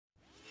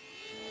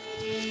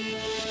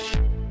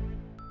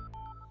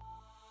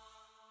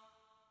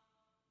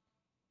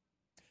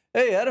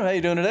Hey, Adam, how you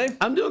doing today?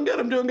 I'm doing good.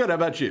 I'm doing good. How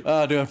about you?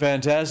 Doing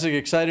fantastic.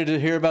 Excited to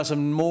hear about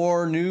some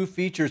more new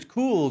features,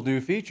 cool new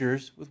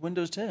features with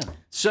Windows 10.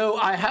 So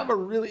I have a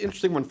really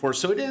interesting one for us.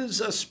 So it is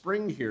a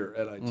spring here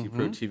at IT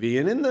Pro TV,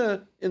 and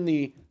in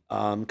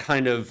the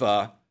kind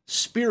of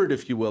spirit,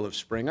 if you will, of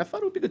spring, I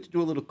thought it would be good to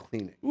do a little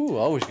cleaning. Ooh,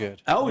 always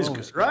good. Always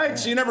good, right? Yeah.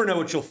 So you never know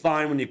what you'll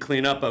find when you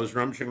clean up. I was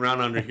rummaging around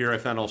under here. I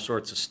found all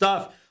sorts of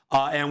stuff.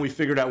 And we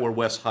figured out where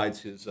Wes hides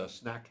his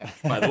snack cache,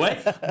 by the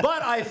way.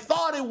 But I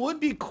thought it would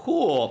be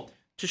cool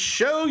to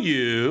show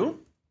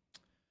you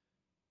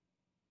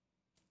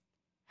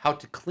how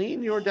to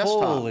clean your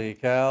desktop. Holy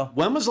cow.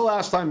 When was the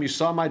last time you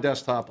saw my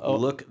desktop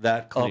look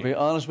that clean? I'll be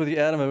honest with you,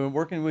 Adam. I've been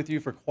working with you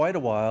for quite a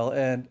while,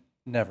 and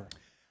never.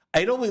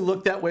 It only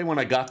looked that way when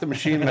I got the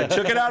machine and I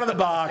took it out of the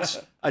box.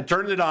 I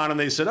turned it on, and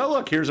they said, oh,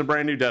 look, here's a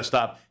brand new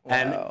desktop. Wow.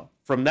 And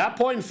from that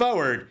point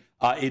forward,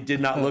 it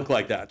did not look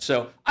like that.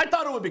 So I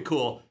thought it would be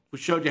cool. We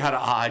showed you how to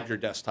hide your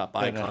desktop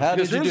icons.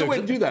 Because there's a way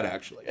to do that,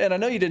 actually. And I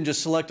know you didn't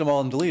just select them all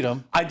and delete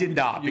them. I did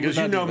not, because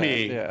you know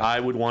me. Yeah.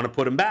 I would want to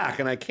put them back,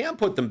 and I can't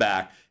put them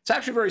back. It's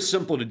actually very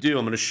simple to do.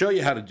 I'm going to show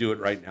you how to do it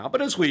right now.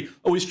 But as we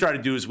always try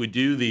to do as we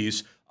do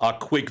these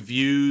quick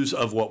views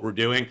of what we're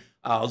doing,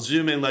 I'll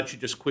zoom in, let you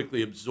just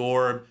quickly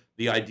absorb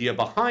the idea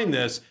behind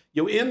this.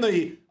 You know, in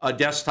the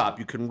desktop,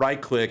 you can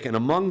right-click, and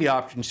among the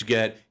options you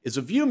get is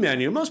a view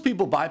menu. Most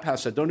people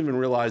bypass that, don't even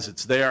realize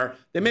it's there.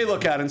 They may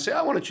look at it and say,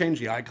 I want to change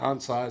the icon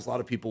size. A lot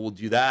of people will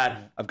do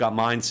that. I've got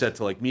mine set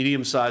to like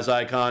medium-size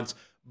icons.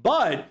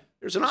 But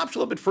there's an option a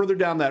little bit further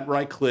down that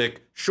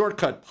right-click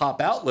shortcut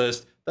pop-out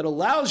list that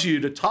allows you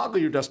to toggle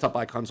your desktop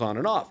icons on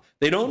and off.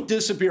 They don't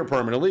disappear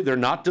permanently. They're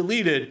not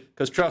deleted,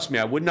 because trust me,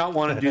 I would not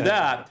want to do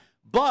that.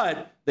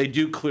 But they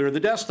do clear the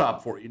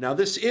desktop for you. Now,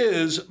 this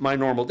is my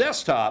normal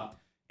desktop,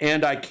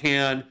 and I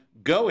can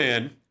go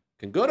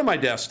to my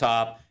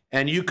desktop,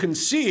 and you can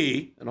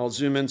see, and I'll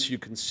zoom in so you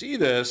can see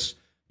this,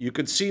 you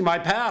can see my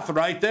path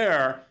right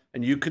there,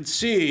 and you can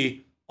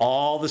see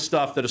all the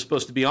stuff that is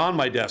supposed to be on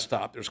my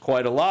desktop. There's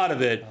quite a lot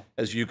of it,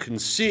 as you can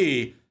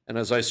see, and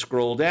as I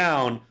scroll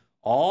down,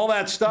 all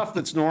that stuff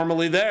that's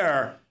normally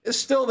there is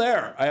still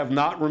there. I have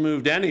not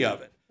removed any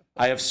of it.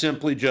 I have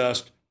simply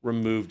just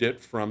removed it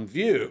from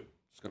view.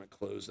 Going to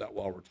close that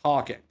while we're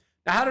talking.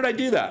 Now, how did I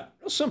do that?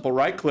 Real simple.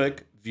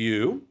 Right-click,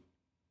 View.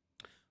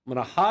 I'm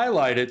going to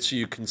highlight it so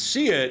you can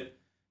see it,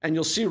 and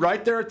you'll see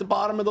right there at the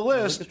bottom of the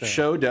list,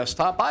 Show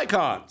Desktop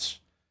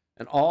Icons.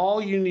 And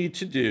all you need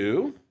to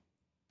do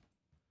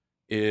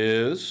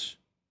is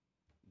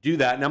do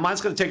that. Now,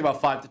 mine's going to take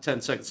about 5 to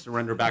 10 seconds to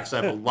render back, because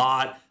I have a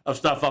lot of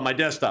stuff on my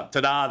desktop.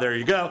 Ta-da, there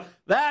you go.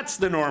 That's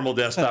the normal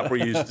desktop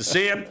we're used to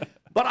seeing.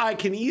 But I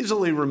can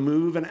easily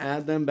remove and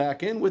add them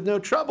back in with no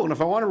trouble. And if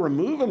I want to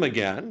remove them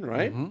again,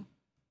 right,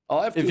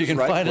 all I have to do is right-click. If you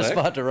can find a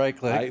spot to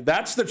right-click.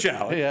 That's the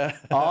challenge. Yeah.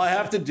 All I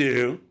have to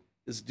do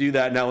is do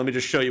that. Now, let me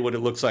just show you what it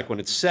looks like when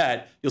it's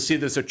set. You'll see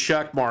there's a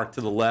check mark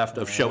to the left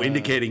of show,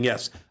 indicating,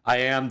 yes, I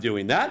am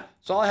doing that.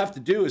 So all I have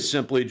to do is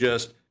simply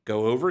just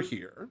go over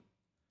here,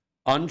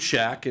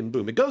 uncheck, and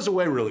boom. It goes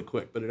away really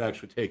quick, but it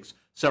actually takes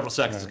several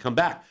seconds to come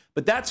back.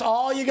 But that's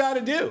all you got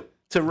to do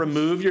to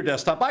remove your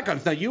desktop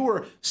icons. Now, you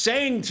were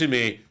saying to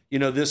me, you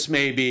know, this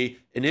may be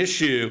an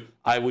issue.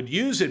 I would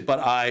use it, but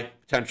I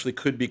potentially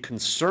could be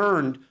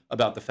concerned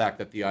about the fact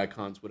that the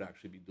icons would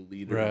actually be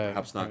deleted or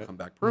perhaps not come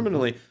back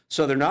permanently.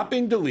 So they're not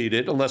being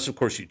deleted, unless, of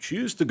course, you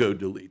choose to go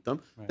delete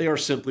them. They are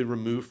simply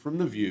removed from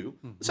the view,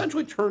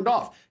 essentially turned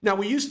off. Now,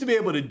 we used to be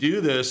able to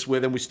do this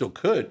with, and we still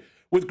could,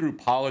 with group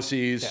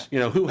policies. You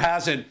know, who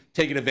hasn't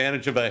taken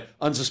advantage of an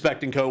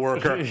unsuspecting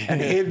coworker and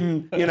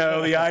hidden, you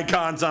know, the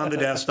icons on the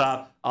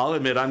desktop? I'll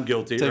admit I'm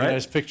guilty, Take right? a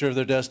nice picture of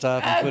their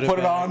desktop and put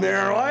it on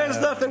there. Why is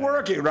nothing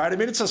working, right? I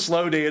mean, it's a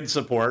slow day in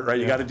support, right?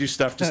 You got to do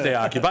stuff to stay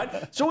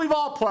occupied. So we've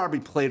all probably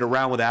played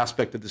around with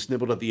aspect of this,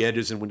 nibbled at the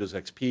edges in Windows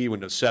XP,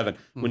 Windows 7,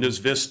 Windows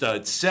Vista,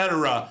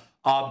 etc.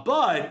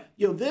 But,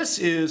 you know, this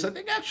is, I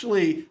think,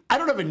 actually, I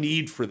don't have a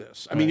need for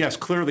this. I mean, yes,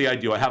 clearly I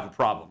do. I have a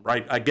problem,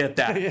 right? I get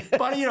that.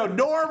 But, you know,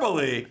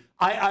 normally,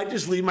 I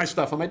just leave my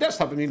stuff on my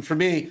desktop. I mean, for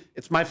me,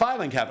 it's my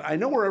filing cabinet. I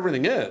know where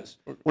everything is.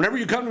 Whenever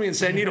you come to me and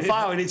say, I need a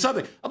file, I need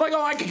something, I'm like,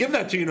 oh, I can give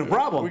that to you, no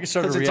problem. We can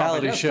start a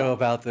reality show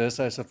about this,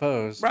 I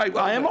suppose. Right.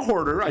 Well, I am a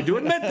hoarder. I do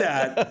admit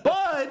that.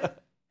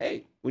 But,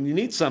 hey, when you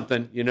need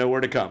something, you know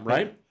where to come,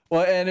 right?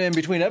 Well, and in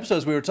between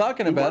episodes, we were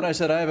talking about it, and I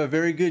said I have a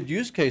very good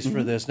use case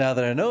for this now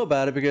that I know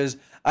about it, because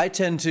I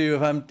tend to,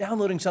 if I'm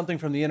downloading something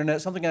from the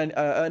internet, something,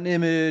 an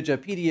image, a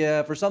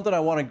PDF, or something I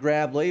want to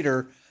grab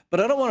later, but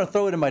I don't want to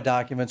throw it in my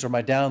documents or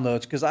my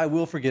downloads, because I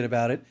will forget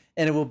about it,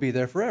 and it will be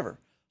there forever.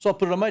 So I'll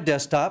put it on my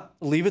desktop,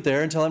 leave it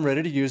there until I'm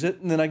ready to use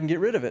it, and then I can get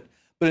rid of it.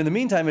 But in the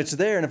meantime, it's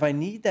there, and if I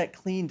need that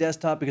clean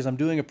desktop because I'm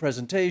doing a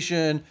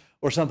presentation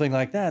or something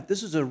like that,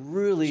 this is a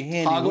really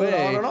handy Toggle way. it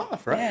on and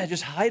off, right? Yeah,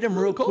 just hide them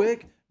real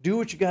quick, do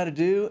what you got to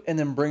do, and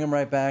then bring them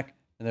right back,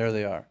 and there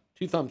they are.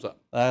 2 thumbs up.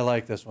 I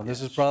like this one.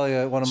 This is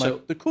probably one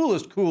of the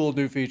coolest cool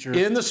new features.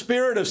 In the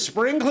spirit of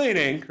spring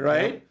cleaning,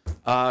 right?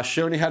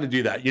 Showing you how to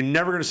do that. You're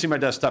never going to see my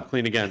desktop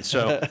clean again.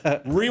 So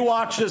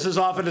rewatch this as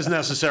often as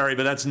necessary,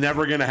 but that's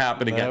never going to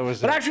happen again.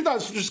 But I actually thought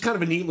this was just kind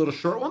of a neat little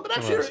short one, but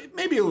actually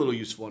maybe a little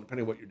useful one,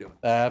 depending on what you're doing.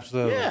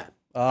 Absolutely. Yeah.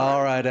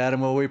 All right,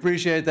 Adam. Well, we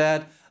appreciate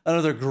that.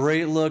 Another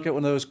great look at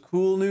one of those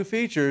cool new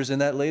features in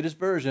that latest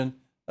version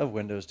of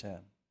Windows 10.